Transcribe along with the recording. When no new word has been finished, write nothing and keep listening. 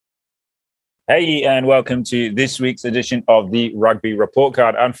Hey, and welcome to this week's edition of the Rugby Report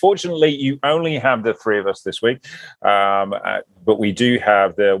Card. Unfortunately, you only have the three of us this week, but we do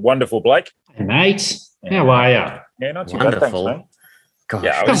have the wonderful Blake. Hey, mate. How are you? Yeah, not too Wonderful. bad, thanks, mate. Gosh,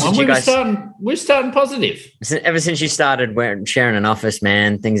 Yeah, Come on, we're starting positive. Ever since you started sharing an office,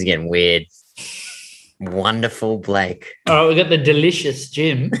 man, things are getting weird. Wonderful, Blake. Oh, we got the delicious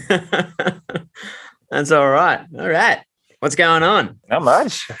Jim. That's all right. All right. What's going on? Not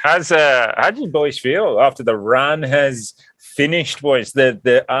much. How do you boys feel after the run has finished, boys?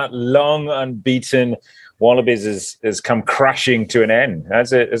 The long unbeaten Wallabies has come crashing to an end.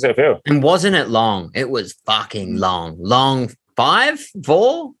 How's it feel? And wasn't it long? It was fucking long. Long 5,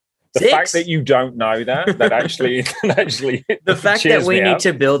 4, The 6? fact that you don't know that actually The fact that we need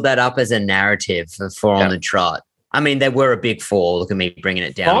to build that up as a narrative for on the trot. I mean, they were a big 4. Look at me bringing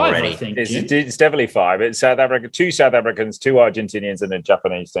it down 5, already. I think, It's definitely 5. It's South Africa, 2 South Africans, 2 Argentinians, and a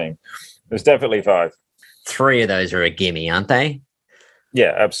Japanese team. It's definitely 5. 3 of those are a gimme, aren't they?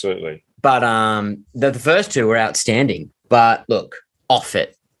 Yeah, absolutely. But the first 2 were outstanding. But look, off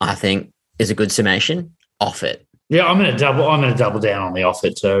it, I think, is a good summation. Off it. Yeah, I'm going to double down on the off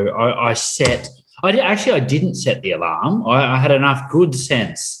it too. I didn't set the alarm. I had enough good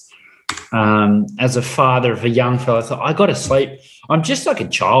sense. As a father of a young fella, I thought, I got to sleep. I'm just like a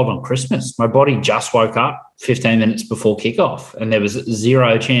child on Christmas. My body just woke up 15 minutes before kickoff, and there was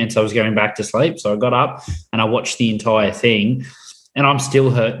zero chance I was going back to sleep. So I got up and I watched the entire thing, and I'm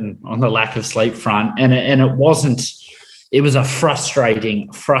still hurting on the lack of sleep front. And it was a frustrating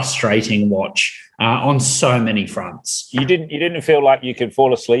watch on so many fronts. You didn't feel like you could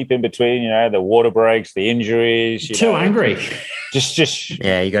fall asleep in between, the water breaks, the injuries. Too angry. Just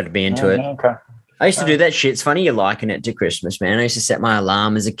Yeah, you got to be into it. Okay. I used to do that shit. It's funny you liken it to Christmas, man. I used to set my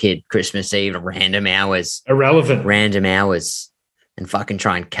alarm as a kid, Christmas Eve, random hours, and fucking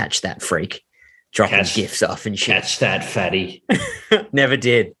try and catch that freak, dropping gifts off and shit. Catch that fatty. Never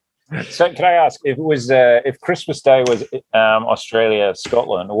did. So can I ask, if Christmas Day was Australia,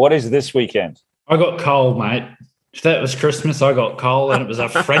 Scotland, what is this weekend? I got cold, mate. If that was Christmas, I got cold, and it was a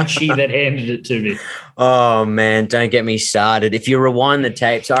Frenchie that handed it to me. Oh, man, don't get me started. If you rewind the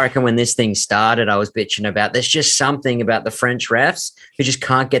tapes, I reckon when this thing started, I was bitching about there's just something about the French refs who just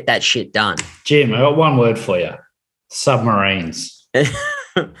can't get that shit done. Jim, I got one word for you. Submarines.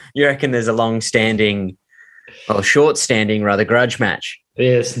 You reckon there's a long-standing, or short-standing, rather, grudge match?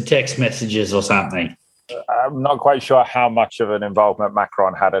 Yeah, some text messages or something. I'm not quite sure how much of an involvement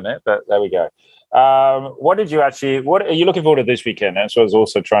Macron had in it, but there we go. What are you looking forward to this weekend? That's what I was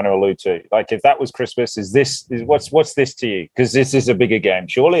also trying to allude to. Like, if that was Christmas, what's this to you? Because this is a bigger game.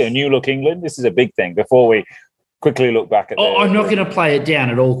 Surely a new look England, this is a big thing before we quickly look back at I'm not going to play it down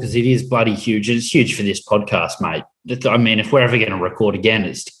at all because it is bloody huge. And it's huge for this podcast, mate. I mean, if we're ever going to record again,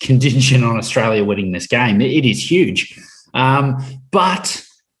 it's contingent on Australia winning this game. It is huge. But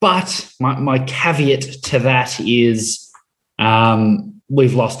my caveat to that is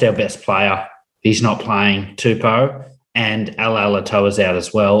we've lost our best player. He's not playing, Tupou, and Alaalatoa is out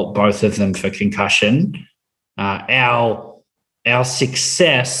as well, both of them for concussion. Our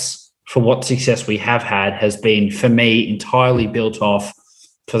success, for what success we have had, has been, for me, entirely built off,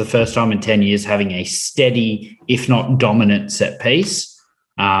 for the first time in 10 years, having a steady, if not dominant, set piece.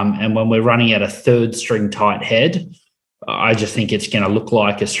 And when we're running at a third-string tight head, I just think it's going to look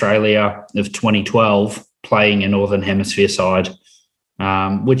like Australia of 2012 playing a Northern Hemisphere side.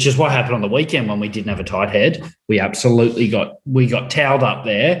 Which is what happened on the weekend when we didn't have a tight head. We absolutely got towed up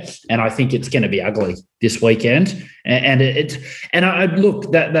there, and I think it's going to be ugly this weekend.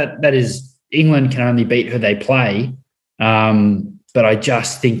 Look, that is, England can only beat who they play, but I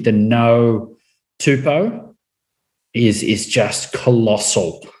just think the no Tupou is just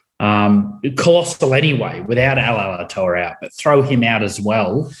colossal. Colossal anyway, without Alaalatoa out, but throw him out as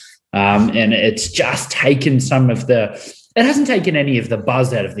well, and it's just taken some of the. It hasn't taken any of the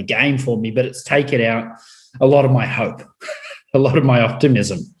buzz out of the game for me, but it's taken out a lot of my hope, a lot of my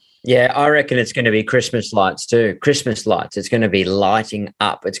optimism. Yeah, I reckon it's going to be Christmas lights too. Christmas lights. It's going to be lighting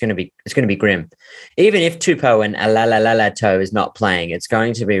up. It's going to be grim. Even if Tupou and Alaalatoa is not playing, it's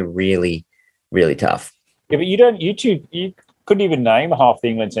going to be really, really tough. Yeah, but you couldn't even name half the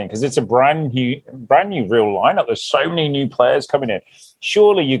England team because it's a brand new real lineup. There's so many new players coming in.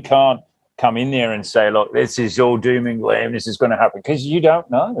 Surely you can't come in there and say, look, this is all doom and gloom, this is going to happen, because you don't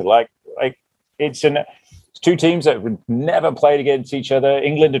know. Like it's two teams that would never played against each other.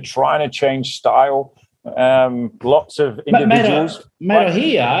 England are trying to change style. Lots of individuals. Mate, I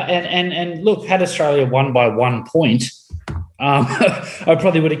hear, and look, had Australia won by 1 point, I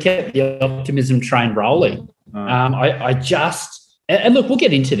probably would have kept the optimism train rolling. I just And look, we'll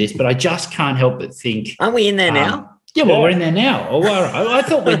get into this, but I just can't help but think. Aren't we in there now? Yeah, well, we're in there now. Oh, all right. I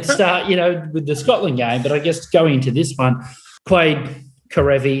thought we'd start, with the Scotland game, but I guess going into this one, Quaid,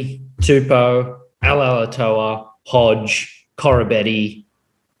 Kerevi, Tupou, Alaalatoa, Hodge, Koroibete.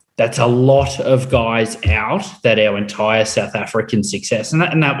 That's a lot of guys out that our entire South African success, and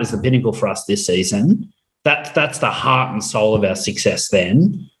that was the pinnacle for us this season. That's the heart and soul of our success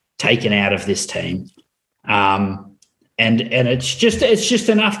then, taken out of this team. And it's just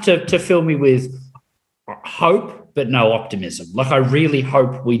enough to fill me with hope, but no optimism. Like, I really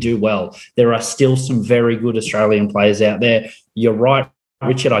hope we do well. There are still some very good Australian players out there. You're right,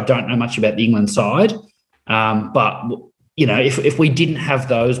 Richard. I don't know much about the England side, but if we didn't have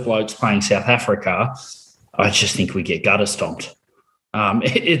those blokes playing South Africa, I just think we get gutter stomped.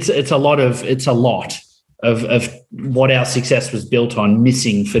 It's a lot of what our success was built on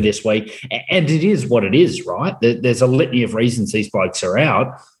missing for this week. And it is what it is, right? There's a litany of reasons these blokes are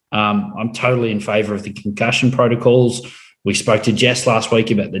out. I'm totally in favour of the concussion protocols. We spoke to Jess last week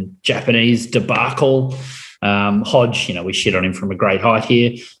about the Japanese debacle. Hodge, we shit on him from a great height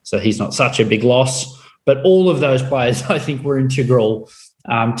here, so he's not such a big loss. But all of those players, I think, were integral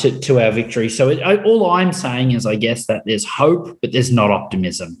to our victory. So all I'm saying is, I guess, that there's hope, but there's not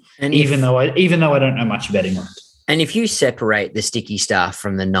optimism. And even though I don't know much about England. And if you separate the sticky stuff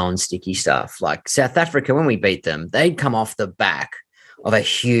from the non-sticky stuff, like South Africa, when we beat them, they'd come off the back of a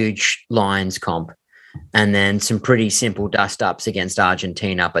huge Lions comp and then some pretty simple dust-ups against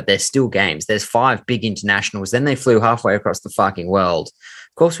Argentina, but there's still games. There's 5 big internationals. Then they flew halfway across the fucking world.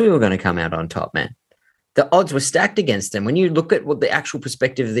 Of course, we were going to come out on top, man. The odds were stacked against them. When you look at what the actual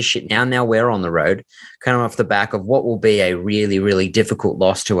perspective of this shit now we're on the road, kind of off the back of what will be a really, really difficult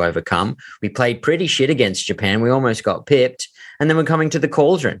loss to overcome. We played pretty shit against Japan. We almost got pipped. And then we're coming to the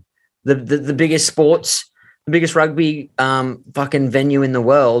Cauldron, the biggest sports, the biggest rugby fucking venue in the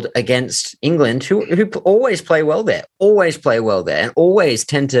world against England, who always play well there, and always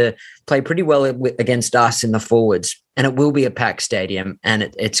tend to play pretty well against us in the forwards. And it will be a packed stadium, and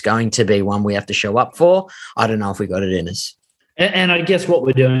it's going to be one we have to show up for. I don't know if we got it in us. And I guess what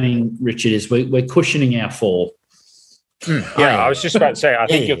we're doing, Richard, is we're cushioning our fall. I was just about to say, I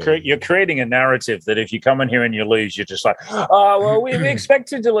think you're creating a narrative that if you come in here and you lose, you're just like, oh, well, we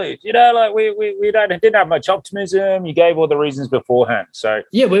expected to lose. We didn't have much optimism. You gave all the reasons beforehand. So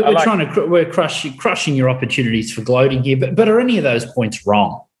yeah, we're crushing your opportunities for gloating here. But are any of those points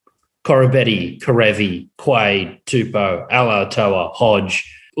wrong? Koroibete, Kerevi, Quaid, Tupou, Alaalatoa,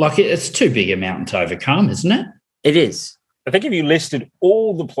 Hodge. Like, it's too big a mountain to overcome, isn't it? It is. I think if you listed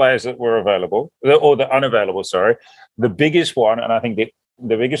all the players that were available, or the unavailable, the biggest one, and I think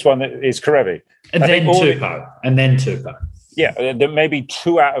the biggest one is Kerevi. And then Tupou. Yeah, there may be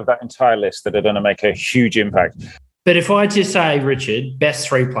 2 out of that entire list that are going to make a huge impact. But if I just say, Richard, best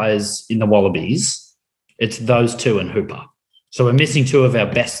 3 players in the Wallabies, it's those 2 and Hooper. So we're missing 2 of our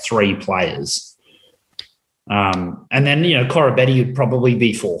best 3 players. And then, Koroibete would probably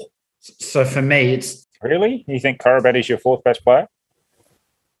be 4. So for me, it's... Really? You think Koroibete's your 4th best player?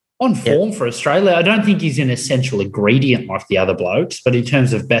 On form for Australia. I don't think he's an essential ingredient like the other blokes, but in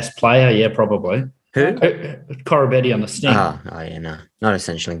terms of best player, yeah, probably. Who? Koroibete on the Sting. Oh, yeah, no. Not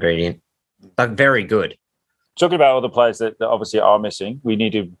essential ingredient. But very good. Talking about all the players that obviously are missing, we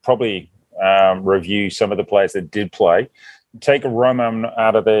need to probably review some of the players that did play. Take Roman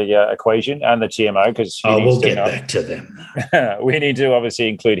out of the equation and the TMO because we'll get back to them. We need to obviously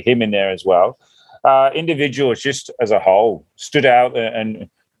include him in there as well. Individuals, just as a whole, stood out and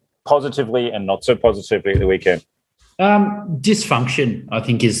positively and not so positively at the weekend. Dysfunction, I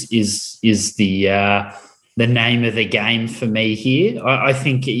think, is the name of the game for me here. I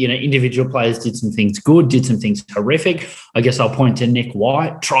think individual players did some things good, did some things horrific. I guess I'll point to Nick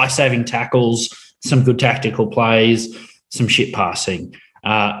White, try-saving tackles, some good tactical plays, some shit passing.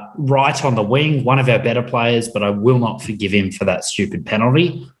 Right on the wing, one of our better players, but I will not forgive him for that stupid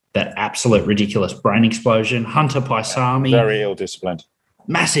penalty, that absolute ridiculous brain explosion. Hunter Paisami. Very ill-disciplined.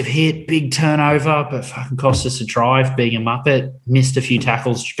 Massive hit, big turnover, but fucking cost us a drive, being a muppet. Missed a few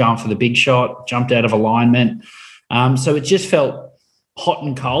tackles going for the big shot, jumped out of alignment. So it just felt hot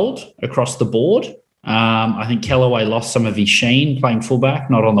and cold across the board. I think Kellaway lost some of his sheen playing fullback,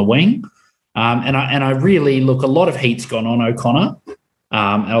 not on the wing. And I really, look, a lot of heat's gone on O'Connor.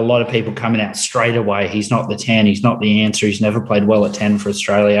 And a lot of people coming out straight away. He's not the 10. He's not the answer. He's never played well at 10 for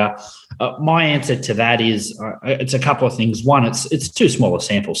Australia. My answer to that is it's a couple of things. One, it's too small a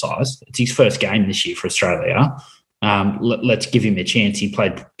sample size. It's his first game this year for Australia. Let's give him a chance. He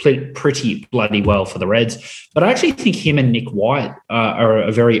played pretty bloody well for the Reds. But I actually think him and Nick White are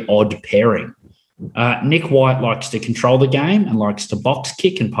a very odd pairing. Nick White likes to control the game and likes to box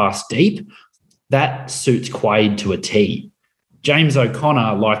kick and pass deep. That suits Quade to a T. James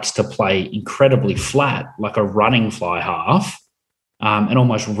O'Connor likes to play incredibly flat, like a running fly half, and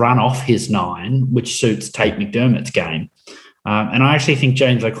almost run off his 9, which suits Tate McDermott's game. And I actually think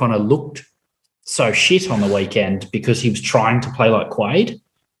James O'Connor looked so shit on the weekend because he was trying to play like Quade.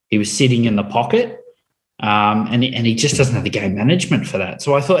 He was sitting in the pocket, and he just doesn't have the game management for that.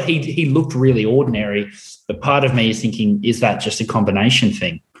 So I thought he looked really ordinary. But part of me is thinking, is that just a combination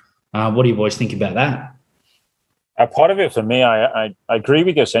thing? What do you boys think about that? Part of it for me, I agree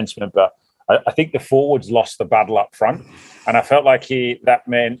with your sentiment, but I think the forwards lost the battle up front, and I felt like that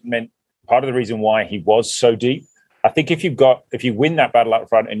meant part of the reason why he was so deep. I think if you win that battle up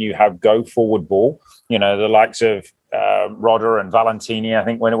front and you have go forward ball, the likes of Rodder and Valentini, I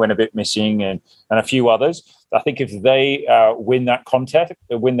think went a bit missing, and a few others. I think if they win the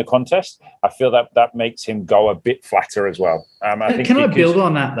contest, I feel that makes him go a bit flatter as well. Can I build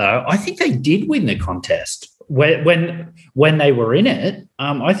on that though? I think they did win the contest when they were in it.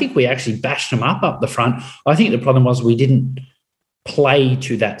 I think we actually bashed them up the front. I think the problem was we didn't play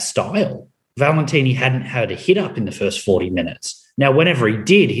to that style. Valentini hadn't had a hit up in the first 40 minutes. Now, whenever he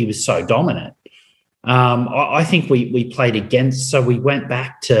did, he was so dominant. I think we played against, so we went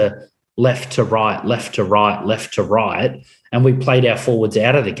back to left to right, left to right, left to right, and we played our forwards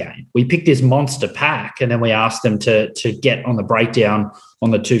out of the game. We picked this monster pack, and then we asked them to get on the breakdown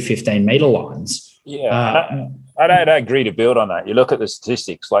on the 2 15-metre lines. Yeah, I'd agree to build on that. You look at the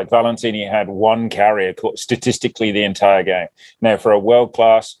statistics, like Valentini had 1 carry statistically the entire game. Now, for a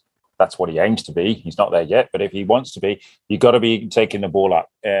world-class, that's what he aims to be. He's not there yet, but if he wants to be, you've got to be taking the ball up.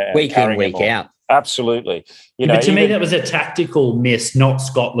 Week in, week out. Absolutely. But to me, that was a tactical miss, not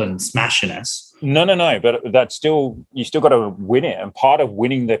Scotland smashing us. No. But you still got to win it. And part of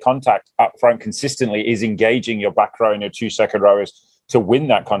winning the contact up front consistently is engaging your back row and your 2 second rowers to win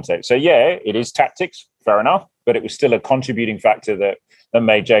that contact. So, yeah, it is tactics, fair enough, but it was still a contributing factor that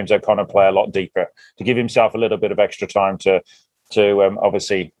made James O'Connor play a lot deeper, to give himself a little bit of extra time to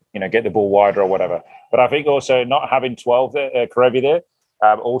obviously, get the ball wider or whatever. But I think also not having 12 Karevi there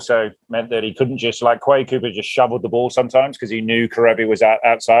also meant that he couldn't just, like Quade Cooper, just shoveled the ball sometimes because he knew Karevi was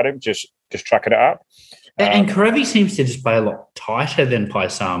outside him, just tracking it up. And Karevi seems to just play a lot tighter than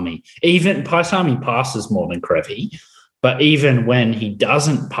Paisami. Even Paisami passes more than Karevi, but even when he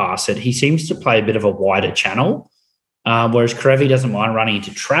doesn't pass it, he seems to play a bit of a wider channel. Whereas Karevi doesn't mind running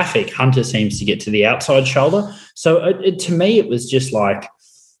into traffic. Hunter seems to get to the outside shoulder. So to me, it was just like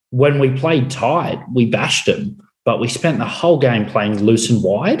when we played tight, we bashed him, but we spent the whole game playing loose and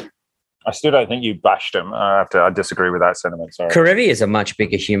wide. I still don't think you bashed him. I disagree with that sentiment. Sorry. Karevi is a much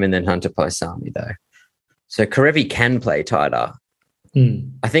bigger human than Hunter Paisami, though. So Karevi can play tighter.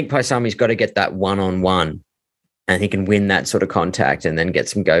 I think Paisami's got to get that one-on-one, and he can win that sort of contact and then get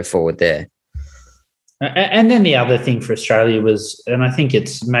some go forward there. And then the other thing for Australia was, and I think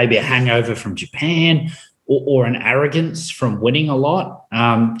it's maybe a hangover from Japan or an arrogance from winning a lot,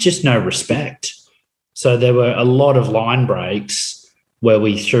 just no respect. So there were a lot of line breaks where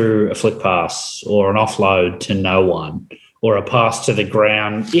we threw a flick pass or an offload to no one or a pass to the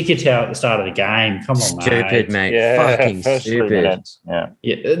ground. Ikitau at the start of the game. Come on, stupid, mate. Yeah, fucking stupid.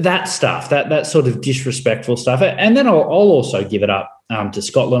 Yeah, that stuff, that sort of disrespectful stuff. And then I'll also give it up to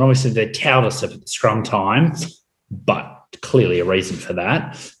Scotland. Obviously, they towed us at the scrum time, but clearly a reason for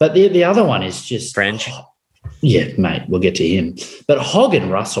that. But the other one is just French. Yeah, mate, we'll get to him. But Hogg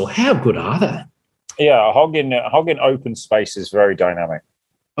and Russell, how good are they? Yeah, Hogg in open space is very dynamic.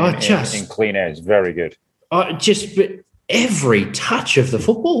 In clean air is very good. Just every touch of the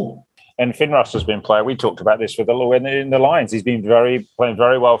football. And Finn Russell's been playing. We talked about this in the Lions. He's been playing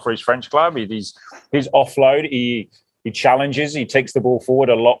very well for his French club. His offload, he challenges. He takes the ball forward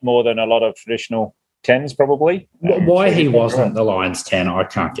a lot more than a lot of traditional 10s, probably. Why he wasn't the Lions 10, I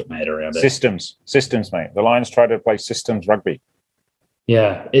can't get made around it. Systems, mate. The Lions try to play systems rugby.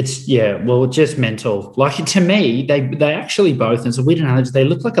 Yeah, just mental. Like, to me, they actually both, and so we don't know, they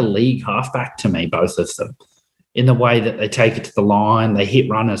look like a league halfback to me, both of them, in the way that they take it to the line, they hit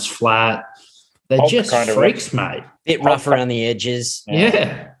runners flat. They're just freaks, mate. Bit rough around the edges.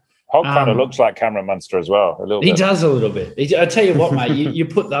 Yeah. Hogg kind of looks like Cameron Munster as well, a little bit. He does a little bit. I tell you what, mate, you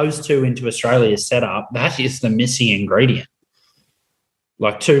put those two into Australia's setup, that is the missing ingredient.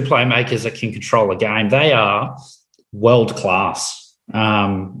 Like, 2 playmakers that can control a game. They are world class.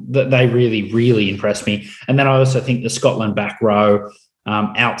 They really, really impressed me. And then I also think the Scotland back row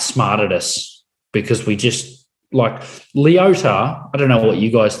outsmarted us because we just, like, Leota, I don't know what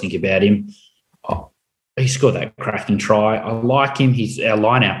you guys think about him. He scored that cracking try. I like him. Our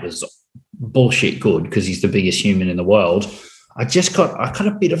line-out was bullshit good because he's the biggest human in the world. I got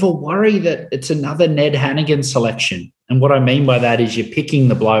a bit of a worry that it's another Ned Hannigan selection. And what I mean by that is you're picking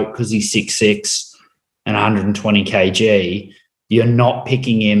the bloke because he's 6'6" and 120 kg. You're not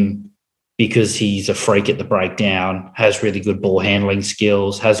picking him because he's a freak at the breakdown, has really good ball handling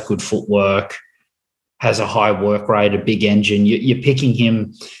skills, has good footwork, has a high work rate, a big engine. You're picking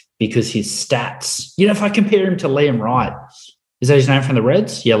him because his stats, if I compare him to Liam Wright, is that his name from the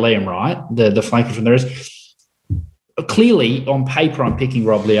Reds? Yeah, Liam Wright, the flanker from the Reds. Clearly, on paper, I'm picking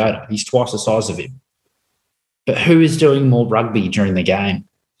Rob Leota. He's twice the size of him. But who is doing more rugby during the game?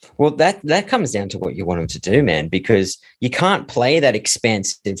 Well, that comes down to what you want him to do, man, because you can't play that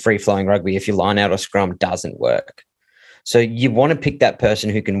expansive, free-flowing rugby if your line-out or scrum doesn't work. So you want to pick that person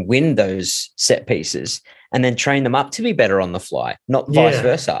who can win those set pieces and then train them up to be better on the fly, not vice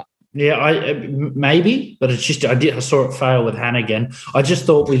versa. Yeah, maybe, but it's just I saw it fail with Hannigan. I just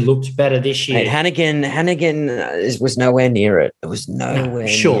thought we looked better this year. Hey, Hannigan was nowhere near it. It was nowhere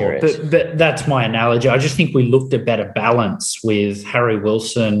near it. But that's my analogy. I just think we looked a better balance with Harry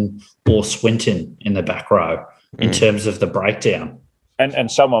Wilson or Swinton in the back row in terms of the breakdown. And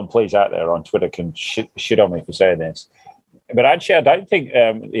someone, please, out there on Twitter can shit on me for saying this. But actually, I don't think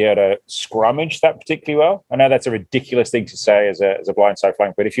he had a scrummage that particularly well. I know that's a ridiculous thing to say as a blindside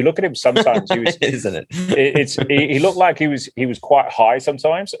flank, but if you look at him, sometimes he was, isn't it? He looked like he was quite high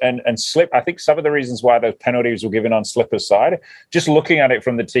sometimes and slip. I think some of the reasons why those penalties were given on Slipper's side, just looking at it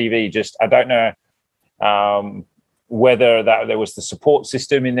from the TV, I don't know whether that there was the support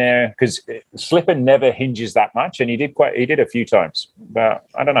system in there, because Slipper never hinges that much, and he did a few times, but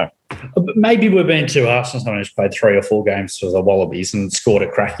I don't know. Maybe we're being too harsh on someone who's played 3 or 4 games for the Wallabies and scored a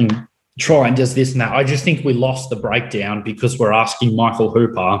cracking try and does this and that. I just think we lost the breakdown because we're asking Michael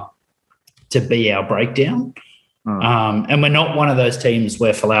Hooper to be our breakdown. And we're not one of those teams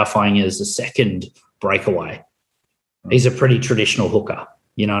where Folau Fainga'a is a second breakaway. He's a pretty traditional hooker.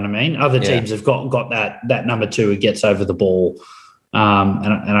 You know what I mean? Other teams have got that number 2 who gets over the ball.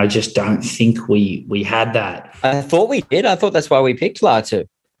 And I just don't think we had that. I thought we did. I thought that's why we picked Latu.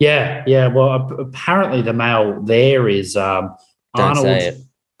 Yeah. Well, apparently the male there is Arnold. Say it.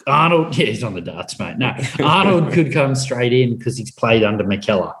 Arnold, he's on the darts, mate. No, Arnold could come straight in because he's played under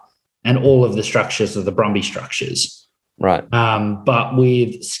McKellar and all of the structures of the Brumby structures. Right. But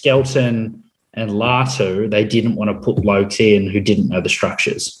with Skelton and Latu, they didn't want to put blokes in who didn't know the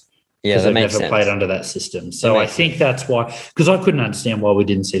structures. Yeah, because that they've makes never sense. played under that system. So I think that's why, because I couldn't understand why we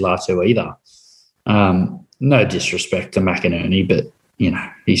didn't see Latu either. No disrespect to McInerney, but,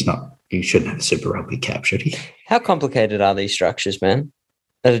 he shouldn't have a Super Rugby cap, should he? How complicated are these structures, man?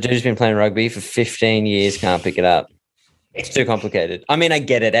 That a dude who's been playing rugby for 15 years can't pick it up. It's too complicated. I mean, I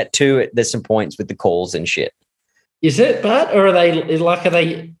get it. At 2, there's some points with the calls and shit. Is it, but or are they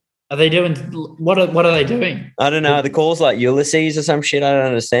doing what are they doing? I don't know. The calls like Ulysses or some shit. I don't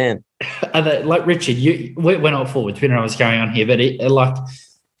understand. Are they like Richard? We're not forwards. We don't know what's going on here, but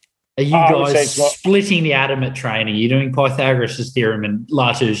are you guys splitting the atom at train? Are you doing Pythagoras' theorem and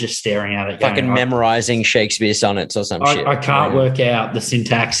Latu's just staring at it? Fucking memorizing Shakespeare sonnets or some shit. I can't work out the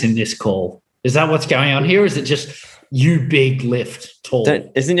syntax in this call. Is that what's going on here? Or is it just you big lift tall?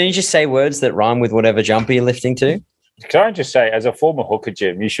 Isn't you just say words that rhyme with whatever jumper you're lifting to? Can I just say, as a former hooker,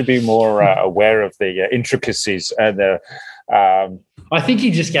 Jim, you should be more aware of the intricacies and the. I think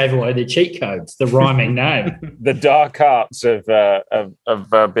you just gave away the cheat codes, the rhyming name, the dark arts of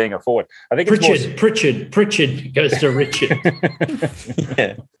being a forward. I think Pritchard goes to Richard.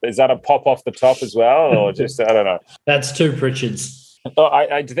 Yeah. Is that a pop off the top as well, or just I don't know? That's 2 Pritchards. Oh,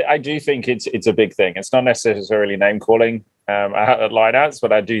 I do think it's a big thing. It's not necessarily name calling at lineouts,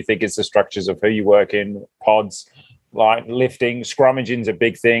 but I do think it's the structures of who you work in, pods. Like lifting, scrummaging is a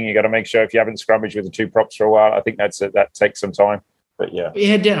big thing. You got to make sure if you haven't scrummaged with the 2 props for a while, I think that takes some time. But yeah, we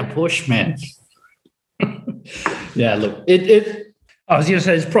head down a push, man. Yeah, look, I was going to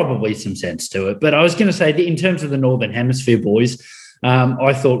say there's probably some sense to it, but I was going to say that in terms of the Northern Hemisphere boys,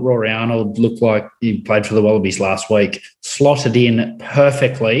 I thought Rory Arnold looked like he played for the Wallabies last week, slotted in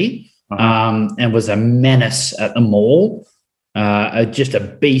perfectly, and was a menace at the maul. Just a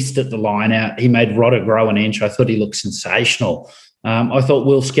beast at the line out. He made Rodder grow an inch. I thought he looked sensational. I thought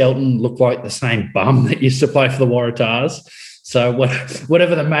Will Skelton looked like the same bum that used to play for the Waratahs. So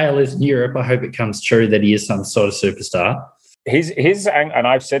whatever the male is in Europe, I hope it comes true that he is some sort of superstar. His and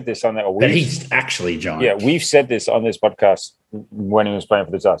I've said this on that. But he's actually giant. Yeah, we've said this on this podcast when he was playing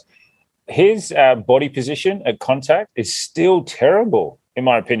for the Stars. His body position at contact is still terrible. In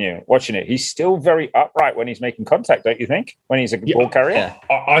my opinion, watching it, he's still very upright when he's making contact, don't you think? When he's a ball carrier?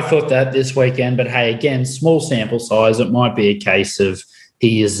 I thought that this weekend, but hey, again, small sample size. It might be a case of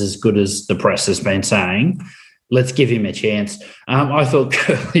he is as good as the press has been saying. Let's give him a chance. I thought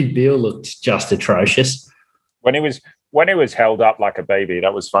Curly Beale looked just atrocious. When he was held up like a baby,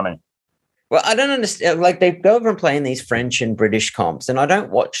 that was funny. Well, I don't understand. Like, they go over and play in these French and British comps, and I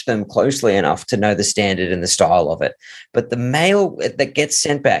don't watch them closely enough to know the standard and the style of it. But the mail that gets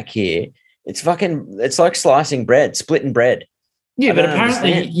sent back here, it's like slicing bread, splitting bread. Yeah, but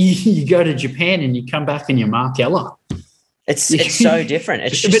apparently you go to Japan and you come back and you're Mark Ella. It's so different.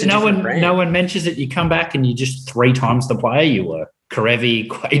 It's just but no one mentions it. You come back and you're just 3 times the player you were. Karevi,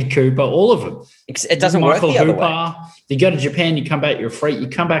 Quade Cooper, all of them. It doesn't work the other way. You go to Japan, you come back, you're a freak. You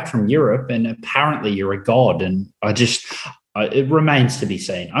come back from Europe, and apparently you're a god. And it remains to be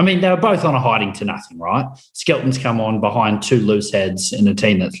seen. I mean, they were both on a hiding to nothing, right? Skelton's come on behind 2 loose heads in a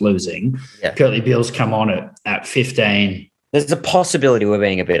team that's losing. Yeah. Curly Beale's come on at 15. There's a possibility we're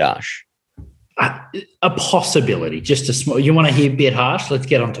being a bit harsh. A possibility, just a small. You want to hear a bit harsh? Let's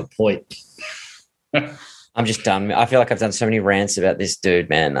get on to point. I'm just done. I feel like I've done so many rants about this dude,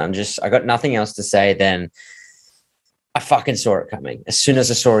 man. I got nothing else to say than I fucking saw it coming. As soon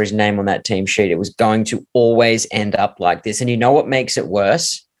as I saw his name on that team sheet, it was going to always end up like this. And you know what makes it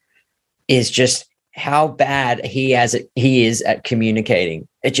worse is just how bad he is at communicating.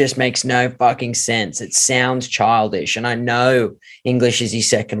 It just makes no fucking sense. It sounds childish. And I know English is his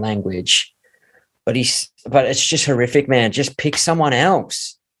second language, but it's just horrific, man. Just pick someone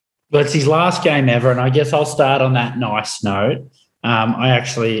else. Well, it's his last game ever, and I guess I'll start on that nice note.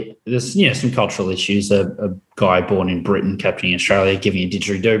 There's some cultural issues. A guy born in Britain captaining Australia giving a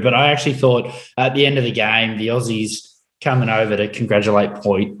didgeridoo, but I actually thought at the end of the game, the Aussies coming over to congratulate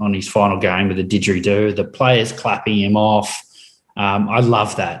Point on his final game with a didgeridoo, the players clapping him off. I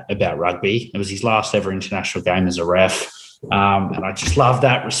love that about rugby. It was his last ever international game as a ref. And I just love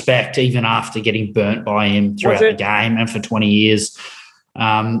that respect, even after getting burnt by him throughout the game and for 20 years.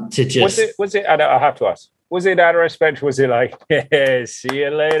 Was it? I have to ask. Was it out of respect? Was it like, yeah, see you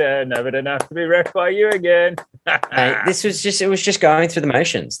later, never enough to be ref by you again? It was just going through the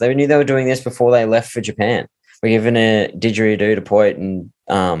motions. They knew they were doing this before they left for Japan. We're giving a didgeridoo to Poit and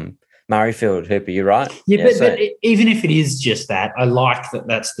Murrayfield, Hooper, you're right. Yeah, but even if it is just that, I like that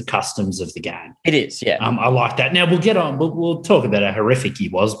that's the customs of the game. It is, yeah. I like that. Now, we'll get on, we'll talk about how horrific he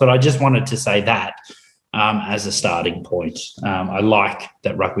was, but I just wanted to say that as a starting point. I like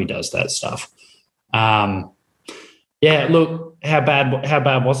that rugby does that stuff. Look, how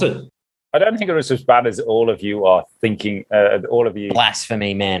bad was it? I don't think it was as bad as all of you are thinking. All of you.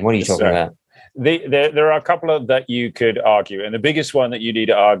 Blasphemy, man. What are you talking about? There are a couple of that you could argue, and the biggest one that you need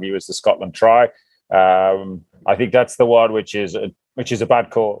to argue is the Scotland try. I think that's the one which is a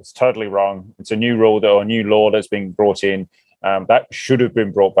bad call. It's totally wrong. It's a new rule or a new law that's being brought in. That should have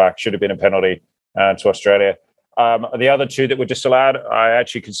been brought back. Should have been a penalty to Australia. The other 2 that were disallowed, I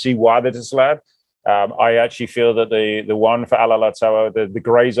actually can see why they're disallowed. I actually feel that the one for Alaalatoa, the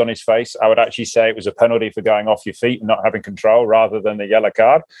graze on his face, I would actually say it was a penalty for going off your feet and not having control rather than the yellow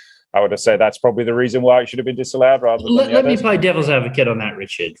card. I would say that's probably the reason why it should have been disallowed rather than Let me play devil's advocate on that,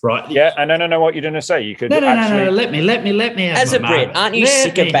 Richard, right? Yeah, and no, what you're going to say. You could No, let me have as a Brit, aren't you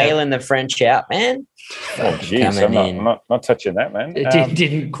sick of bailing the French out, man? Oh, jeez, I'm not touching that, man. It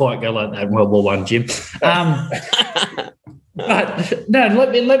didn't quite go like that in World War I, Jim. But no,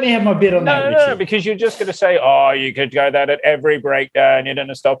 let me have my bit on that. No, because you're just going to say, you could go that at every breakdown. You're going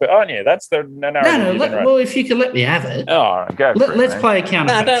to stop it, aren't you? That's the narrative. Well, if you could let me have it. Oh, go. Let's play a counterfactual.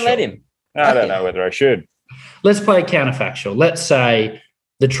 No, don't let him. I don't know whether I should. Let's play a counterfactual. Let's say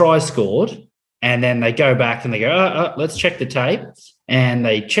the try scored, and then they go back and they go, let's check the tape, and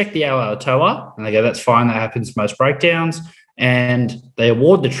they check the Alaalatoa, and they go, that's fine. That happens most breakdowns, and they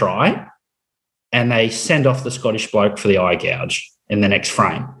award the try. And they send off the Scottish bloke for the eye gouge in the next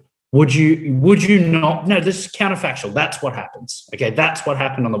frame. Would you not? No, this is counterfactual. That's what happens. Okay, that's what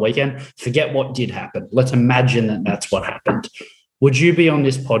happened on the weekend. Forget what did happen. Let's imagine that that's what happened. Would you be on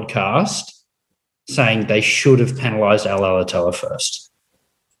this podcast saying they should have penalised Alaalatoa first?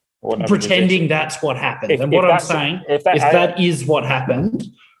 Pretending that's what happened. And what I'm saying, if that is what happened,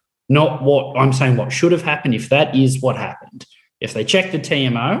 not what I'm saying what should have happened, if that is what happened. If they checked the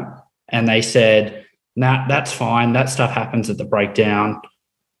TMO, and they said, nah, that's fine. That stuff happens at the breakdown.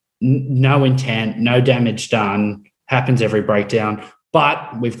 No intent, no damage done, happens every breakdown.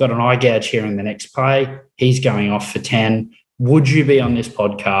 But we've got an eye gouge here in the next play. He's going off for 10. Would you be on this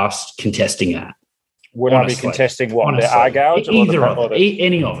podcast contesting that? Would honestly, I be contesting what? Honestly, the eye gouge? Either of it.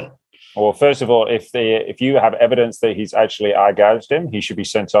 Any of it. Well, first of all, if you have evidence that he's actually eye gouged him, he should be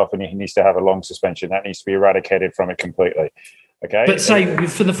sent off and he needs to have a long suspension. That needs to be eradicated from it completely. Okay. But say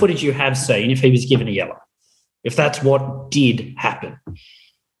for the footage you have seen, if he was given a yellow. if that's what did happen.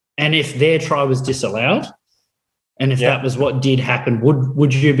 And if their try was disallowed, and if that was what did happen,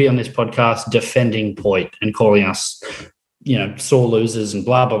 would you be on this podcast defending Point and calling us, sore losers and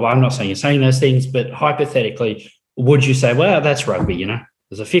blah, blah, blah? I'm not saying you're saying those things, but hypothetically, would you say, well, that's rugby,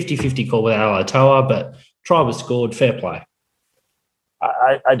 There's a 50-50 call with Alatoa, but try was scored, fair play.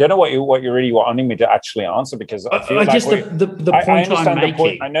 I don't know what you're really wanting me to actually answer, because I feel the point I'm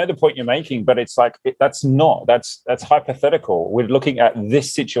making. I know the point you're making, but it's like that's hypothetical. We're looking at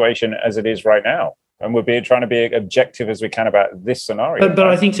this situation as it is right now, and we're trying to be objective as we can about this scenario. But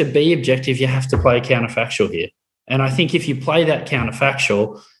I think to be objective, you have to play a counterfactual here, and I think if you play that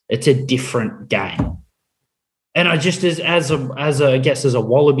counterfactual, it's a different game. And I just as a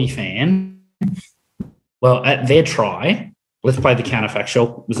Wallaby fan, well, at their try. Let's play the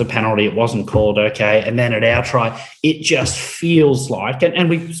counterfactual. It was a penalty. It wasn't called, okay. And then at our try, it just feels like, and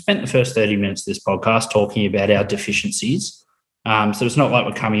we spent the first 30 minutes of this podcast talking about our deficiencies. So it's not like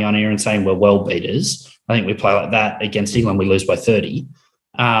we're coming on here and saying we're well beaters. I think we play like that against England, we lose by 30.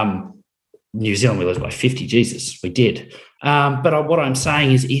 New Zealand, we lose by 50. Jesus, we did. But what I'm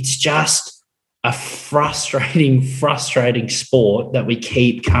saying is it's just a frustrating sport that we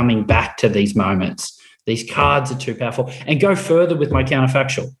keep coming back to these moments. These cards are too powerful. And go further with my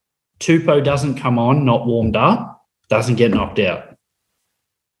counterfactual. Tupou doesn't come on, not warmed up, doesn't get knocked out.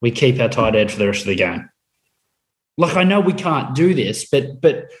 We keep our tight end for the rest of the game. Like, I know we can't do this, but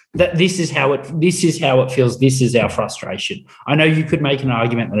this is how it feels. This is our frustration. I know you could make an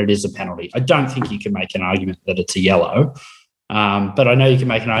argument that it is a penalty. I don't think you can make an argument that it's a yellow. But I know you can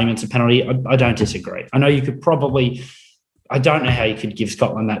make an argument it's a penalty. I don't disagree. I know you could probably – I don't know how you could give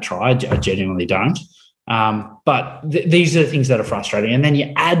Scotland that try. I genuinely don't. But these are the things that are frustrating. And then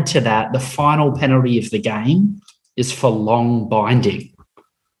you add to that, the final penalty of the game is for long binding.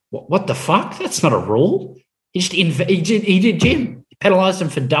 What the fuck? That's not a rule. He did Jim. He penalised him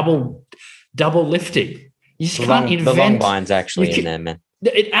for double lifting. You just can't invent. The long bind's actually in there, man.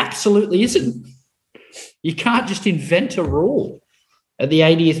 It absolutely isn't. You can't just invent a rule at the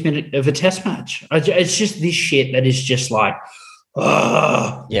 80th minute of a test match. It's just this shit that is just like,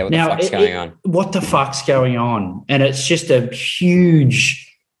 oh. Yeah, what the fuck's going on? What the fuck's going on? And it's just a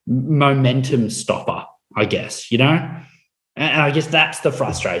huge momentum stopper, I guess, And I guess that's the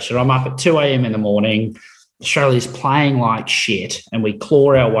frustration. I'm up at 2 a.m. in the morning. Australia's playing like shit, and we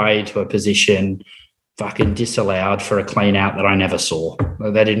claw our way into a position fucking disallowed for a clean out that I never saw.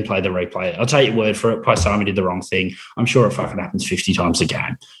 They didn't play the replay. I'll take your word for it. Paisami did the wrong thing. I'm sure it fucking happens 50 times a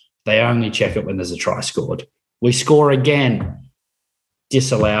game. They only check it when there's a try scored. We score again.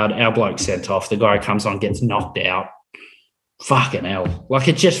 Disallowed. Our bloke sent off. The guy comes on, gets knocked out. Fucking hell. Like,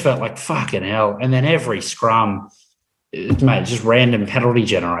 it just felt like fucking hell. And then every scrum, just random penalty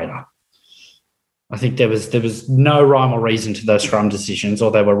generator. I think there was no rhyme or reason to those scrum decisions,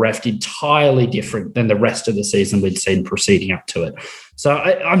 or they were reffed entirely different than the rest of the season we'd seen proceeding up to it. So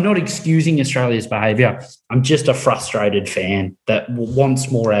I'm not excusing Australia's behaviour. I'm just a frustrated fan that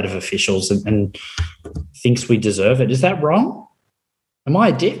wants more out of officials and thinks we deserve it. Is that wrong? Am I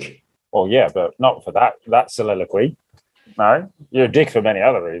a dick? Well, yeah, but not for that soliloquy. No, you're a dick for many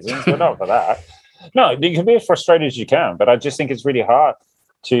other reasons, but not for that. No, you can be as frustrated as you can, but I just think it's really hard.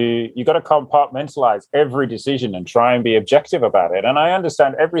 You've got to compartmentalize every decision and try and be objective about it. And I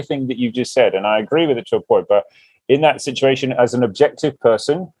understand everything that you just said, and I agree with it to a point. But in that situation, as an objective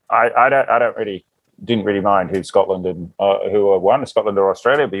person, didn't really mind who Scotland and who won, Scotland or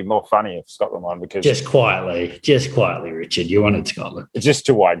Australia. It'd be more funny if Scotland won, because just quietly, Richard, you wanted Scotland just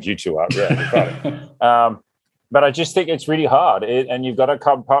to wind you two up, yeah. But I just think it's really hard, and you've got to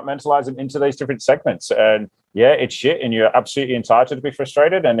compartmentalize them into these different segments. And yeah, it's shit, and you're absolutely entitled to be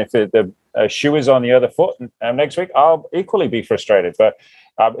frustrated. And if the shoe is on the other foot next week, I'll equally be frustrated. But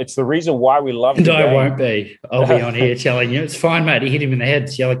it's the reason why we love the game. I won't be. I'll be on here telling you, it's fine, mate. He hit him in the head.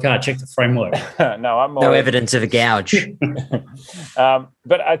 It's yellow card. Check the framework. No evidence of a gouge.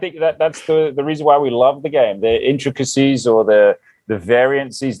 But I think that's the reason why we love the game. The intricacies or the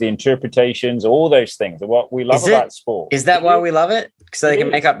variances, the interpretations, all those things are what we love about sport. Is that why we love it? So they can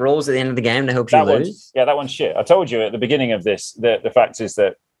make up rules at the end of the game to help you lose? Yeah, that one's shit. I told you at the beginning of this, the fact is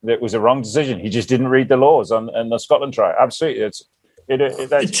that it was a wrong decision. He just didn't read the laws on the Scotland try. Absolutely.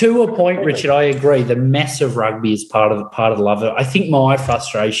 To a point, Richard, I agree. The mess of rugby is part of the love of it. I think my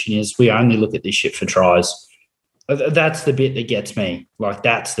frustration is we only look at this shit for tries. That's the bit that gets me. Like,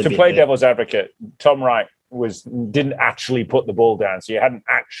 that's the bit. To play devil's advocate, Tom Wright didn't actually put the ball down, so you hadn't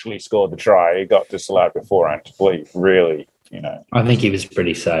actually scored the try. He got disallowed beforehand. Really, I think he was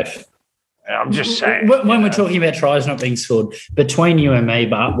pretty safe. I'm just saying. When we're talking about tries not being scored, between you and me,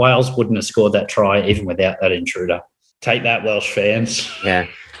 but Wales wouldn't have scored that try even without that intruder. Take that, Welsh fans. Yeah.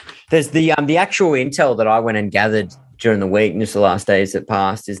 There's the actual intel that I went and gathered during the week, just the last days that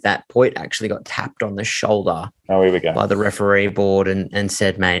passed, is that Poit actually got tapped on the shoulder here we go. by the referee board and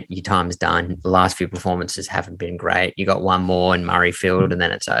said, mate, your time's done. The last few performances haven't been great. You got one more in Murrayfield and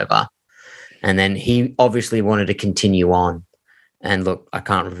then it's over. And then he obviously wanted to continue on. And look, I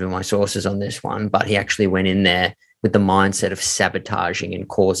can't reveal my sources on this one, but he actually went in there with the mindset of sabotaging and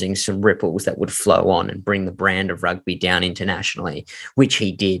causing some ripples that would flow on and bring the brand of rugby down internationally, which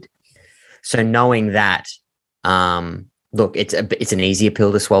he did. So knowing that, look, it's an easier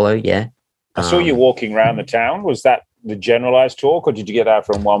pill to swallow, yeah. I saw you walking around the town. Was that the generalized talk, or did you get that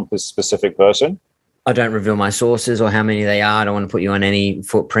from one specific person? I don't reveal my sources or how many they are. I don't want to put you on any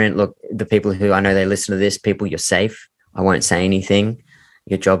footprint. Look, the people who I know they listen to this, people, you're safe. I won't say anything.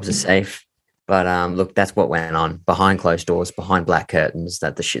 Your jobs are safe. But look, that's what went on behind closed doors, behind black curtains.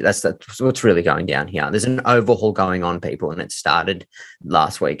 That's what's really going down here. There's an overhaul going on, people, and it started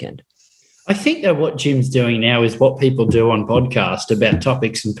last weekend. I think that what Jim's doing now is what people do on podcasts about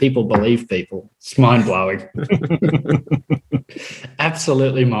topics, and people believe people. It's mind-blowing.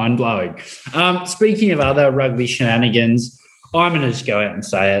 Absolutely mind-blowing. Speaking of other rugby shenanigans, I'm going to just go out and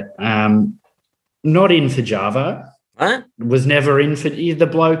say it. Not in for Java. Huh? Was never in for the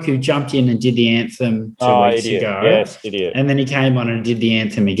bloke who jumped in and did the anthem 2 weeks ago. Yes, idiot. And then he came on and did the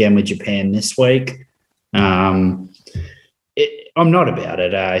anthem again with Japan this week. I'm not about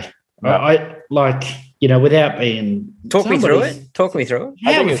it, eh? No. I like, without being... Talk me through it.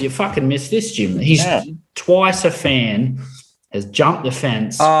 How have you fucking missed this, Jim? He's twice a fan, has jumped the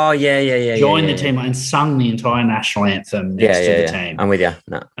fence. Oh, yeah. Joined the team and sung the entire national anthem next to the team. I'm with you.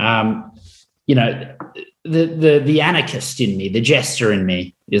 No. The anarchist in me, the jester in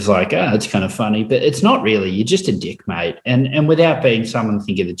me is like, it's kind of funny, but it's not really. You're just a dick, mate. And without being someone to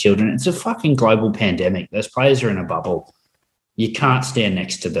think of the children, it's a fucking global pandemic. Those players are in a bubble. You can't stand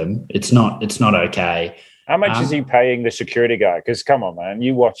next to them. It's not okay. How much is he paying the security guy? Because come on, man,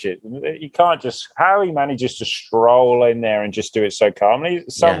 you watch it. You can't just how he manages to stroll in there and just do it so calmly.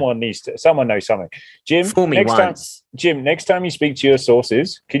 Someone knows something. Jim, fool me once. Next time you speak to your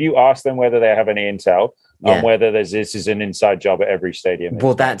sources, could you ask them whether they have any intel on whether this is an inside job at every stadium?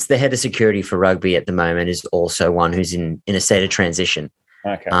 Well, that's the head of security for rugby at the moment is also one who's in a state of transition.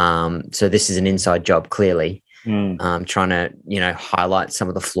 Okay. So this is an inside job, clearly. Trying to, highlight some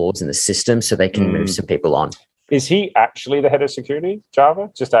of the flaws in the system so they can move some people on. Is he actually the head of security, Java?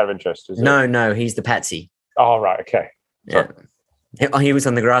 Just out of interest. No, he's the patsy. Oh, right. Okay. Yeah. He was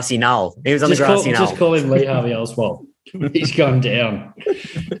on the grassy knoll. Just call him Lee Harvey Oswald. He's gone down.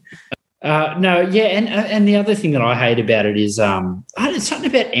 And the other thing that I hate about it is it's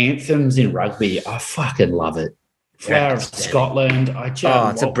something about anthems in rugby. I fucking love it. Flower of Scotland,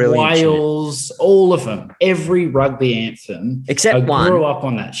 it's a brilliant Wales, all of them, every rugby anthem. Except one. I grew up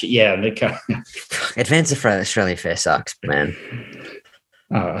on that shit. Yeah. Advance Australia Fair sucks, man.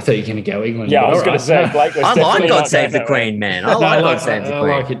 Oh, I thought you were going to go England. Yeah, I was going to say, Blake was I like God Save the Queen, man. I like God Save the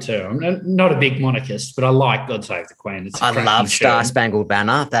Queen. I like it too. I'm not a big monarchist, but I like God Save the Queen. I love Star Spangled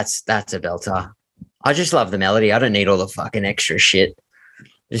Banner. That's a belter. I just love the melody. I don't need all the fucking extra shit.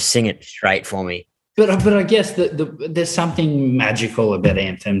 Just sing it straight for me. But I guess there's something magical about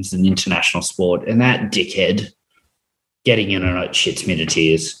anthems in international sport, and that dickhead getting in on it shits me to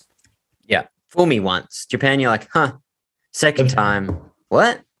tears. Yeah. Fool me once. Japan, you're like, huh. Second time.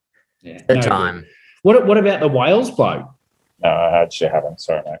 What? Yeah. Third time. What about the Wales bloke? No, I actually haven't.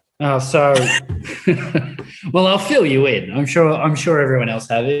 Sorry, mate. Oh, so well, I'll fill you in. I'm sure everyone else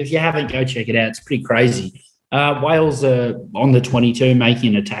have it. If you haven't, go check it out. It's pretty crazy. Wales are on the 22 making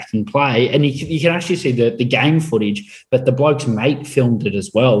an attacking play, and you can actually see the game footage, but the bloke's mate filmed it as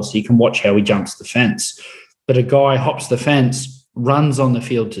well, so you can watch how he jumps the fence. But a guy hops the fence, runs on the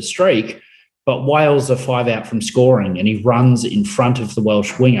field to streak, but Wales are 5 out from scoring, and he runs in front of the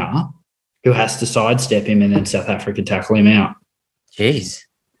Welsh winger who has to sidestep him, and then South Africa tackle him out. Jeez.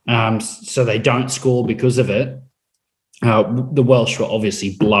 So they don't score because of it. The Welsh were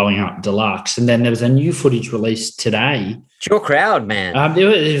obviously blowing up Deluxe. And then there was a new footage released today. It's your crowd, man. There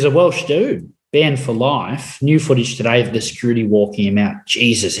was a Welsh dude, banned for life. New footage today of the security walking him out.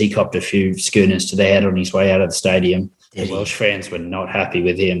 Jesus, he copped a few schooners to the head on his way out of the stadium. The Welsh fans were not happy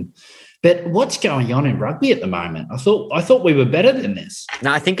with him. But what's going on in rugby at the moment? I thought we were better than this.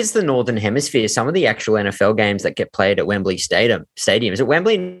 No, I think it's the Northern Hemisphere. Some of the actual NFL games that get played at Wembley Stadium. Is it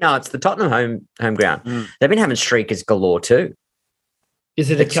Wembley? No, it's the Tottenham home ground. They've been having streakers galore too. Is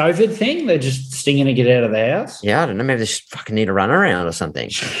it a COVID thing? They're just stinging to get out of the house? Yeah, I don't know. Maybe they just fucking need a run around or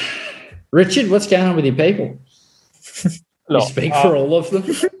something. Richard, what's going on with your people? Look, you speak for all of them.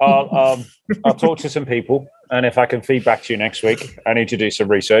 I'll talk to some people, and if I can feed back to you next week, I need to do some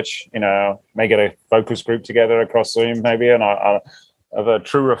research. May get a focus group together across Zoom, maybe, and I'll have a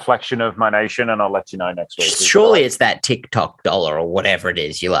true reflection of my nation, and I'll let you know next week. Surely it's that TikTok dollar or whatever it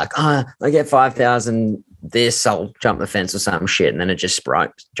is. You're like, I get 5,000 this, I'll jump the fence or some shit, and then it just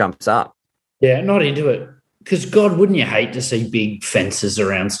jumps up. Yeah, not into it. Because, God, wouldn't you hate to see big fences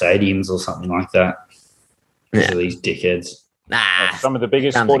around stadiums or something like that? Because of these dickheads. Some of the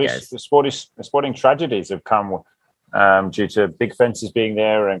biggest sporting tragedies have come due to big fences being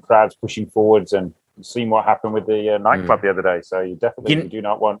there and crowds pushing forwards, and seen what happened with the nightclub the other day. So you definitely do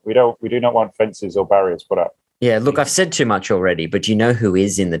not want fences or barriers put up. Yeah, look, I've said too much already, but you know who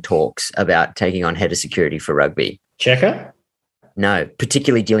is in the talks about taking on head of security for rugby? Checker? No,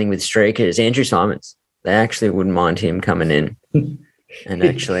 particularly dealing with streakers. Andrew Simons. They actually wouldn't mind him coming in and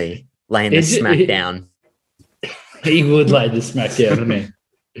actually laying the smack down. He would lay the smack down, wouldn't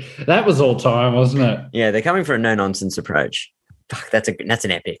he? That was all time, wasn't it? Yeah, they're coming for a no-nonsense approach. Fuck, that's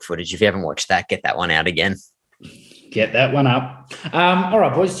an epic footage. If you haven't watched that, get that one out again. Get that one up. All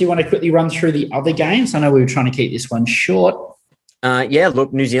right, boys, do you want to quickly run through the other games? I know we were trying to keep this one short.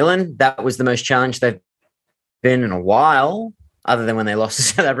 Look, New Zealand, that was the most challenged they've been in a while, other than when they lost to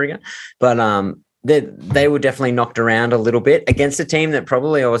South Africa. But they were definitely knocked around a little bit against a team that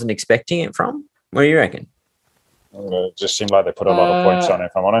probably I wasn't expecting it from. What do you reckon? It just seemed like they put a lot of points on it,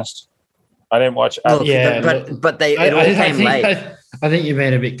 if I'm honest. I didn't watch. But it all came late. I think you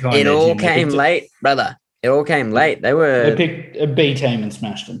made a bit kind. It all came late, brother. It all came late. They picked a B team and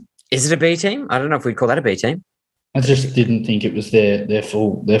smashed them. Is it a B team? I don't know if we'd call that a B team. I just didn't think it was their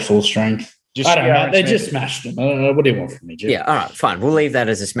full strength. I don't know. They just smashed them. I don't know. What do you want from me, Jim? Yeah, all right, fine. We'll leave that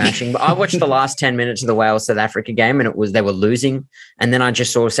as a smashing. But I watched the last 10 minutes of the Wales-South Africa game, and they were losing. And then I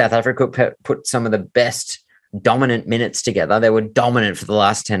just saw South Africa put some of the best dominant minutes together. They were dominant for the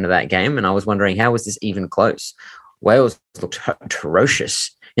last 10 of that game, and I was wondering, how was this even close? Wales looked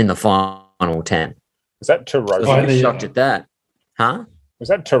atrocious in the final 10. Is that ferocious? I was shocked at that. Huh? Was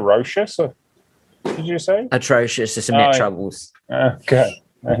that ferocious? Or did you say? Atrocious to some net troubles. Okay.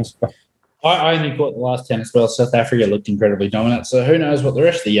 I only caught the last 10 as well. South Africa looked incredibly dominant. So who knows what the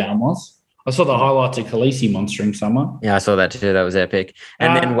rest of the yarn was? I saw the highlights of Khaleesi monstering someone. Yeah, I saw that too. That was epic.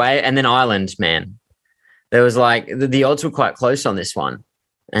 And then Ireland, man. There was like the odds were quite close on this one.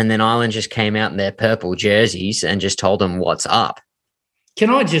 And then Ireland just came out in their purple jerseys and just told them what's up. Can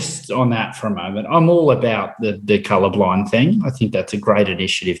I just, on that for a moment, I'm all about the colourblind thing. I think that's a great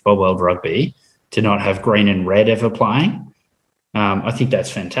initiative by World Rugby to not have green and red ever playing. I think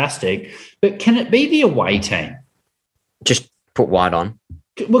that's fantastic. But can it be the away team? Just put white on.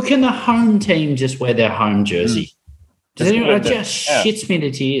 Well, can the home team just wear their home jersey? Does anyone? It just shits me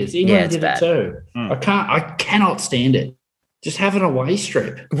to tears. England did it too. I cannot stand it. Just have an away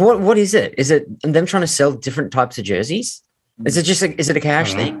strip. What is it? Is it them trying to sell different types of jerseys? Is it a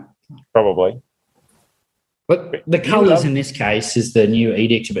cash thing? Probably. But the colours in this case is the new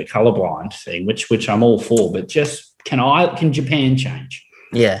edict about colourblind thing, which I'm all for. But just can Japan change?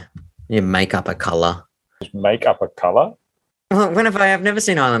 Yeah, you make up a colour. Just make up a colour. Well, I've never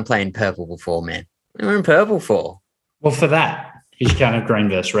seen Ireland play in purple before, man. What are in purple for? Well, for that, you can't have green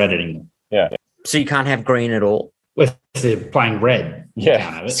versus red anymore. Yeah. So you can't have green at all? Well, if they're playing red, you can't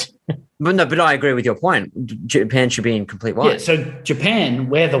have it. But I agree with your point. Japan should be in complete white. Yeah, so Japan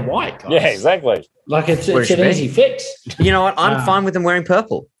wear the white, guys. Yeah, exactly. Like it's an easy fix. You know what? I'm fine with them wearing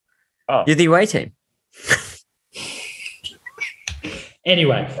purple. Oh. You're the away team.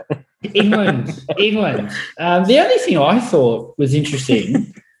 Anyway, England. The only thing I thought was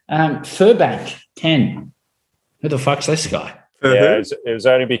interesting, Furbank 10. Who the fuck's this guy? Yeah, it was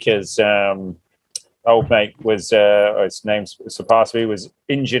only because old mate was his name surpassed me, was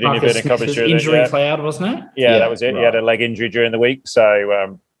injured in inverted commas. Injury cloud, wasn't it? Yeah, that was it. Right. He had a leg injury during the week,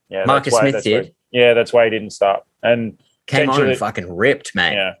 so Marcus Smith did. That's why he didn't start. And came on and fucking ripped,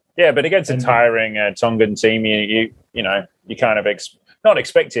 mate. Yeah, but against a tiring Tongan team, you kind of not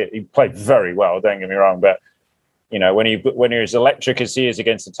expect it. He played very well. Don't get me wrong, but when you're as electric as he is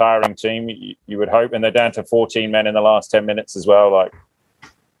against a tiring team, you would hope, and they're down to 14 men in the last 10 minutes as well. Like,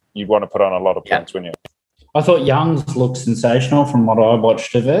 you'd want to put on a lot of points, wouldn't you? I thought Young's looked sensational from what I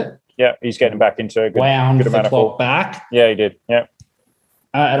watched of it. Yeah, he's getting back into a good amount the clock back. Yeah, he did. Yeah.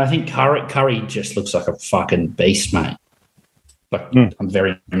 And I think Curry just looks like a fucking beast, mate. I'm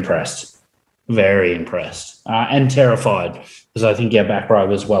very impressed. Very impressed. And terrified, because I think our back row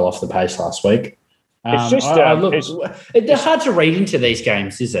was well off the pace last week. It's just it's hard to read into these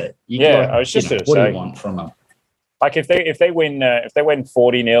games, is it? I was just going to say, what do you want from them? Like if they win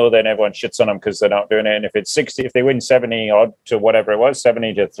 40-0, then everyone shits on them because they're not doing it. And if it's 60, if they win 70 odd to whatever it was,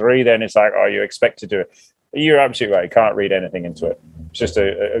 70-3, then it's like, oh, you expect to do it. You're absolutely right. You can't read anything into it. It's just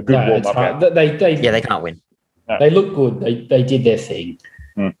a good warm up. Right. They can't win. No. They look good. They did their thing.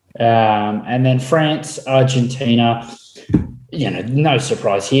 And then France, Argentina. No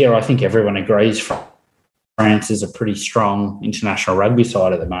surprise here. I think everyone agrees France is a pretty strong international rugby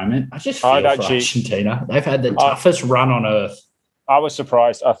side at the moment. I just feel for Argentina. They've had the toughest run on earth. I was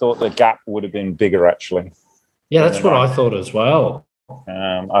surprised. I thought the gap would have been bigger, actually. Yeah, that's what I thought as well.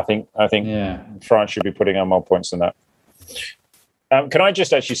 I think France should be putting on more points than that. Can I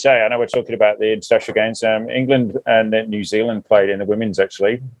just actually say, I know we're talking about the international games. England and New Zealand played in the women's,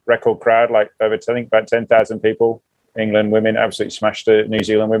 actually. Record crowd, like over, I think, about 10,000 people. England women absolutely smashed the New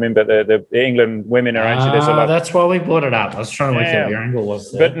Zealand women, but the England women are actually there's a lot. That's why we brought it up. I was trying to work out what your angle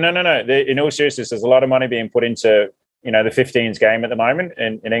was there. But no. In all seriousness, there's a lot of money being put into the 15s game at the moment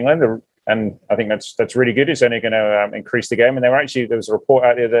in England, and I think that's really good. It's only going to increase the game. And there was a report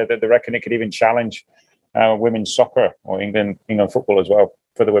out there that they reckon it could even challenge women's soccer or England football as well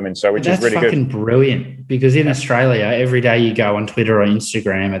for the women. So which is really good. That's fucking brilliant, because in Australia, every day you go on Twitter or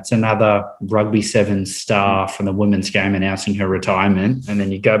Instagram, it's another Rugby Sevens star from the women's game announcing her retirement. And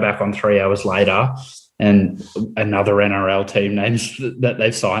then you go back on 3 hours later and another NRL team names that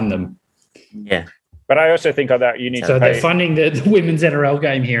they've signed them. Yeah. But I also think of that you need so to they're funding the women's NRL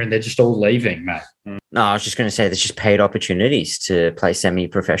game here and they're just all leaving, mate. No, I was just going to say there's just paid opportunities to play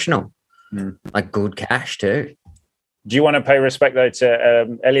semi-professional. Like good cash too. Do you want to pay respect though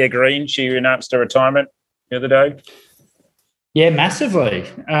to Elia Green? She announced her retirement the other day. Yeah, massively.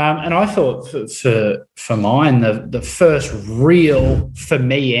 And I thought for mine, the first real, for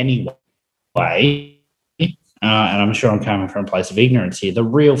me anyway, and I'm sure I'm coming from a place of ignorance here,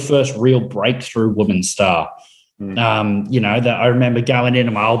 the first real breakthrough woman star. That I remember going in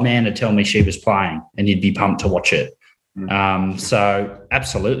and my old man to tell me she was playing and you'd be pumped to watch it. So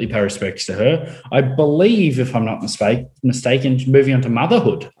absolutely pay respects to her. I believe, if I'm not mistaken, moving on to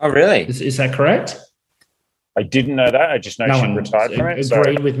motherhood. Oh, really? Is that correct? I didn't know that. I just know she retired from it.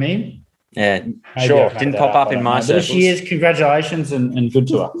 Agreed with me? Yeah, Maybe sure. Didn't pop up in my circles. There she is. Congratulations and good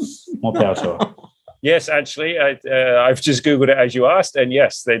to her. More power to her. Yes, actually, I've just Googled it as you asked, and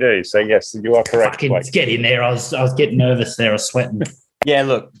yes, they do. So yes, you are correct. Fucking get in there. I was getting nervous there. I was sweating. Yeah,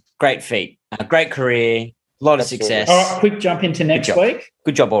 look, great feat, great career. A lot of success. All right, quick jump into next week.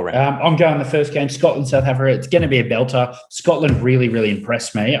 Good job all round. I'm going the first game, Scotland, South Africa. It's going to be a belter. Scotland really, really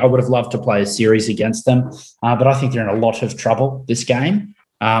impressed me. I would have loved to play a series against them, but I think they're in a lot of trouble this game.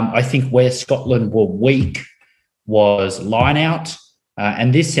 I think where Scotland were weak was line out,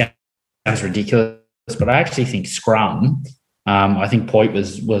 and this sounds ridiculous, but I actually think scrum. I think Poit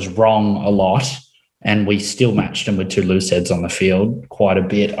was wrong a lot, and we still matched them with two loose heads on the field quite a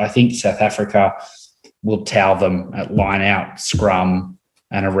bit. I think South Africa will towel them at line out, scrum,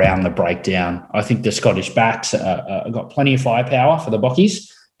 and around the breakdown. I think the Scottish backs got plenty of firepower for the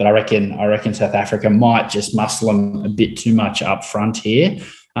Bockies, but I reckon South Africa might just muscle them a bit too much up front here.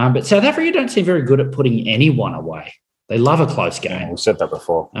 But South Africa don't seem very good at putting anyone away. They love a close game. Yeah, we've said that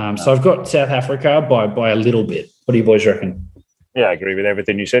before. So I've got South Africa by a little bit. What do you boys reckon? Yeah, I agree with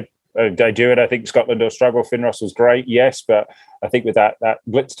everything you said. They do it. I think Scotland will struggle. Finross was great, yes, but I think with that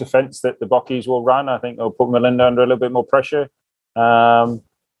blitz defence that the Bockies will run, I think they'll put Melinda under a little bit more pressure. I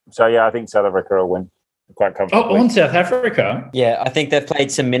think South Africa will win quite comfortably. Oh, on South Africa? Yeah, I think they've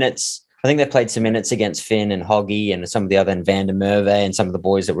played some minutes. Against Finn and Hoggy and some of the other, and Van der Merwe and some of the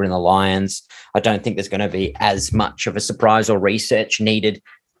boys that were in the Lions. I don't think there's going to be as much of a surprise or research needed.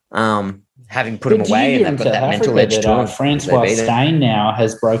 Having put them away, and they've got that mental edge to them. Francois Steyn now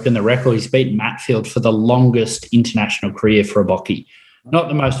has broken the record. He's beaten Matfield for the longest international career for a Bockie. Not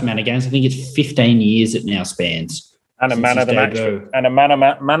the most amount of games. I think it's 15 years it now spans. And a man of the match, and a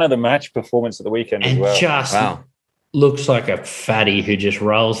man of the match performance at the weekend as well. Looks like a fatty who just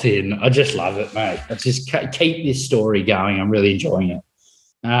rolls in. I just love it, mate. Let's just keep this story going. I'm really enjoying it.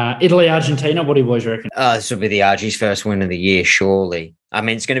 Italy, Argentina, what do you boys reckon? This will be the Argies' first win of the year, surely. I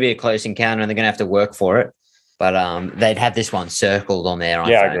mean, it's going to be a close encounter and they're going to have to work for it. But they'd have this one circled on their iPhones.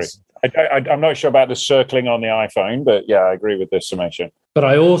 Yeah, I agree. I'm not sure about the circling on the iPhone, but yeah, I agree with the summation. But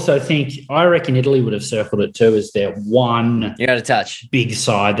I reckon Italy would have circled it too as their one big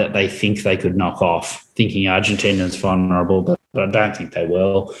side that they think they could knock off, thinking Argentina's vulnerable, but I don't think they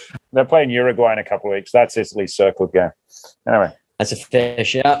will. They're playing Uruguay in a couple of weeks. That's Italy's circled game. Anyway. That's a fair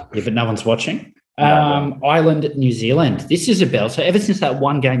shout. Yeah, but no one's watching. Ireland, New Zealand. This is a belter. Ever since that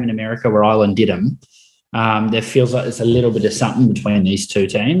one game in America where Ireland did them, there feels like there's a little bit of something between these two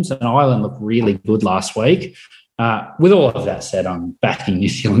teams. And Ireland looked really good last week. With all of that said, I'm backing New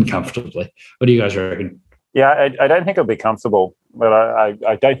Zealand comfortably. What do you guys reckon? Yeah, I don't think it'll be comfortable, but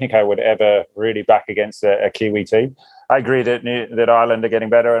I don't think I would ever really back against a Kiwi team. I agree that Ireland are getting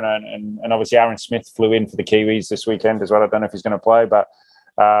better, and obviously Aaron Smith flew in for the Kiwis this weekend as well. I don't know if he's going to play, but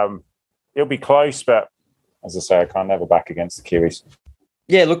it'll be close. But as I say, I can't never back against the Kiwis.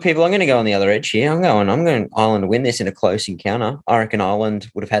 Yeah, look, people, I'm going to go on the other edge here. I'm going Ireland to win this in a close encounter. I reckon Ireland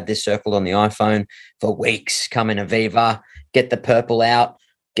would have had this circled on the iPhone for weeks. Come in Aviva, get the purple out,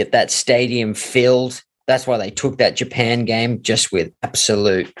 get that stadium filled. That's why they took that Japan game just with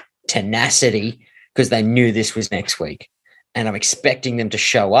absolute tenacity, because they knew this was next week. And I'm expecting them to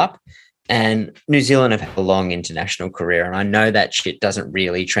show up. And New Zealand have had a long international career, and I know that shit doesn't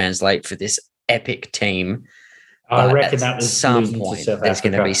really translate for this epic team. I reckon that was some point there's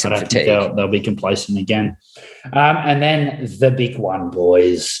going to be some fatigue. They'll be complacent again. And then the big one,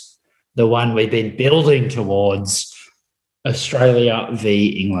 boys, the one we've been building towards, Australia v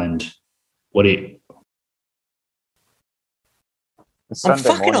England. What do you... I'm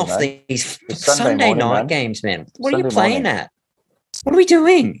fucking off these Sunday night games, man. What are you playing at? What are we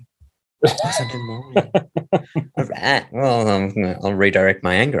doing? Sunday morning. All right. Well, I'll redirect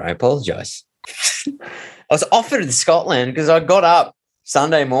my anger. I apologize. I was offered in Scotland because I got up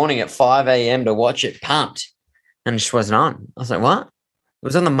Sunday morning at 5 a.m. to watch it pumped, and it just wasn't on. I was like, what? It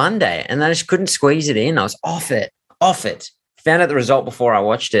was on the Monday, and I just couldn't squeeze it in. I was off it. Found out the result before I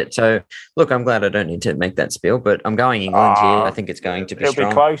watched it. So, look, I'm glad I don't need to make that spiel, but I'm going England here. I think it's going to be it'll strong.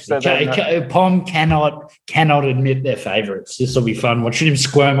 Be close. Pom cannot admit they're favourites. This will be fun watching him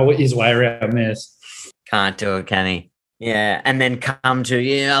squirm his way around this. Can't do it, can he? Yeah, and then come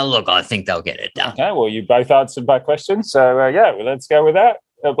to, look, I think they'll get it done. Okay, well, you both answered my question. So, let's go with that.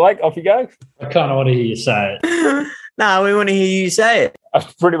 Blake, off you go. I kind of want to hear you say it. No, we want to hear you say it.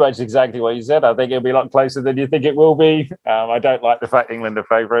 Pretty much exactly what you said. I think it'll be a lot closer than you think it will be. I don't like the fact England are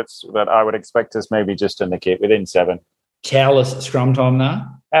favourites, but I would expect us maybe just to nick it within 7. Towless at scrum time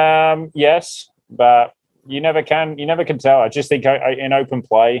now? Yes, but you never can tell. I just think in open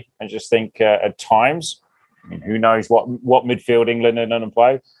play, I just think at times, I mean, who knows what midfield England are going to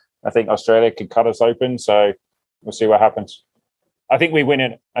play. I think Australia could cut us open, so we'll see what happens. I think we win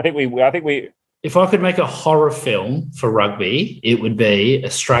it. I think we. If I could make a horror film for rugby, it would be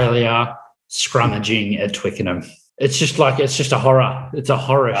Australia scrummaging at Twickenham. It's just a horror. It's a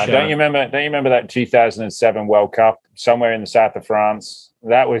horror show. Don't you remember that 2007 World Cup somewhere in the south of France?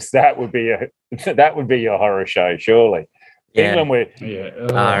 That would be your horror show, surely. Yeah.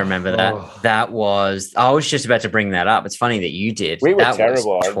 England I remember that. I was just about to bring that up. It's funny that you did. We were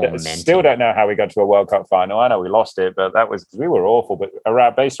terrible. I still don't know how we got to a World Cup final. I know we lost it, but we were awful. But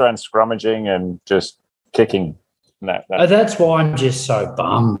based around scrummaging and just kicking. That's why I'm just so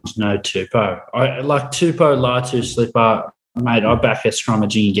bummed. No Tupou. I like Tupou, Latu, Slipper. Mate, I back a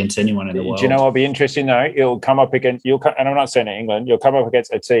scrummaging against anyone in the world. Do you know what'll be interesting though? He'll come up against and I'm not saying England. You'll come up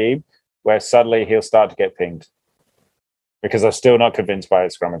against a team where suddenly he'll start to get pinged. Because I'm still not convinced by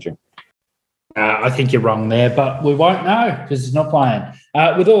his scrummaging. I think you're wrong there, but we won't know because he's not playing.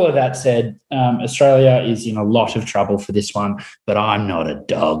 With all of that said, Australia is in a lot of trouble for this one, but I'm not a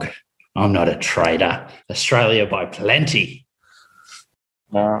dog. I'm not a traitor. Australia by plenty.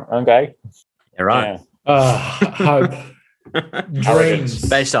 Okay. You're right. Yeah. Hope. Dreams.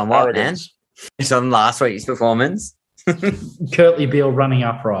 Based on what, man? Based on last week's performance? Curtly Beale running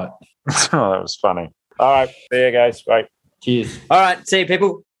upright. Oh, that was funny. All right. There you go. Bye. Cheers. All right. See you,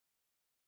 people.